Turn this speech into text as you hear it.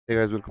Hey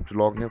guys, welcome to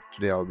Login.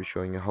 Today I'll be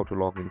showing you how to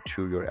log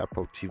into your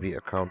Apple TV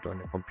account on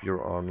your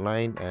computer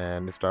online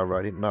and start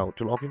right it now.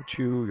 To log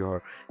into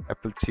your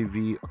Apple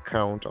TV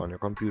account on your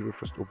computer,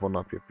 first open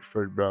up your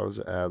preferred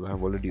browser as I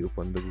have already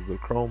opened the Google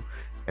Chrome,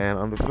 and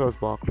on the search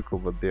bar click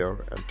over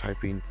there and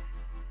type in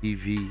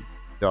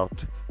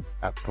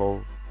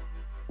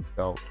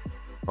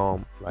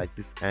tv.apple.com like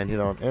this and hit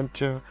on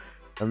enter,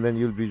 and then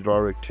you'll be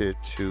directed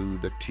to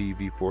the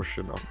TV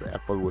portion of the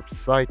Apple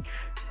website,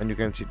 and you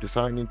can see to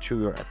sign into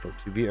your Apple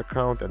TV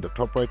account at the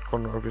top right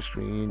corner of your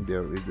screen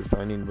there is the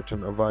sign in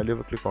button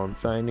available. Click on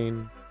sign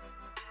in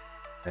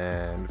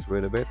and let's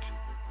wait a bit,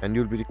 and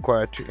you'll be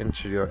required to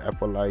enter your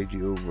Apple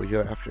ID over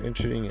here. After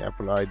entering your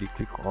Apple ID,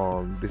 click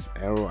on this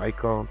arrow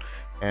icon,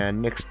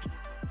 and next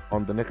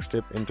on the next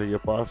step enter your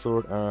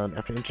password, and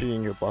after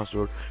entering your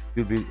password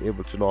you'll be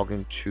able to log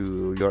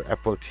into your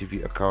Apple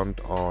TV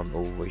account on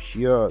over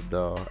here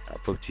the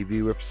Apple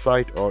TV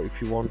website. Or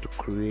if you want to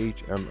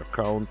create an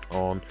account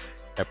on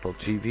Apple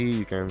TV,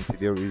 you can see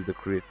there is the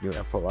create new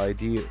Apple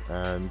ID,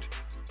 and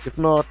if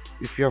not,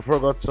 if you have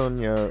forgotten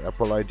your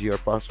Apple ID or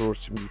password,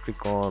 simply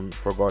click on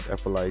forgot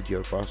Apple ID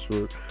or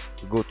password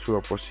to go through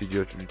a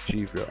procedure to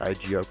retrieve your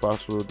ID or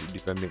password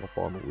depending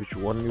upon which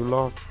one you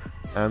lost.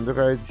 And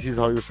guys, this is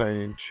how you sign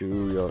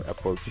into your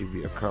Apple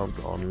TV account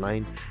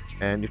online.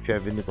 And if you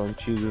have any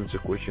confusions or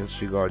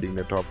questions regarding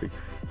the topic,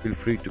 feel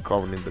free to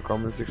comment in the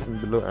comment section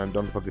below, and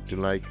don't forget to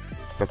like,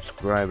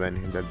 subscribe and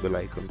hit that bell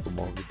icon for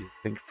more videos.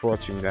 Thank you for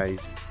watching guys.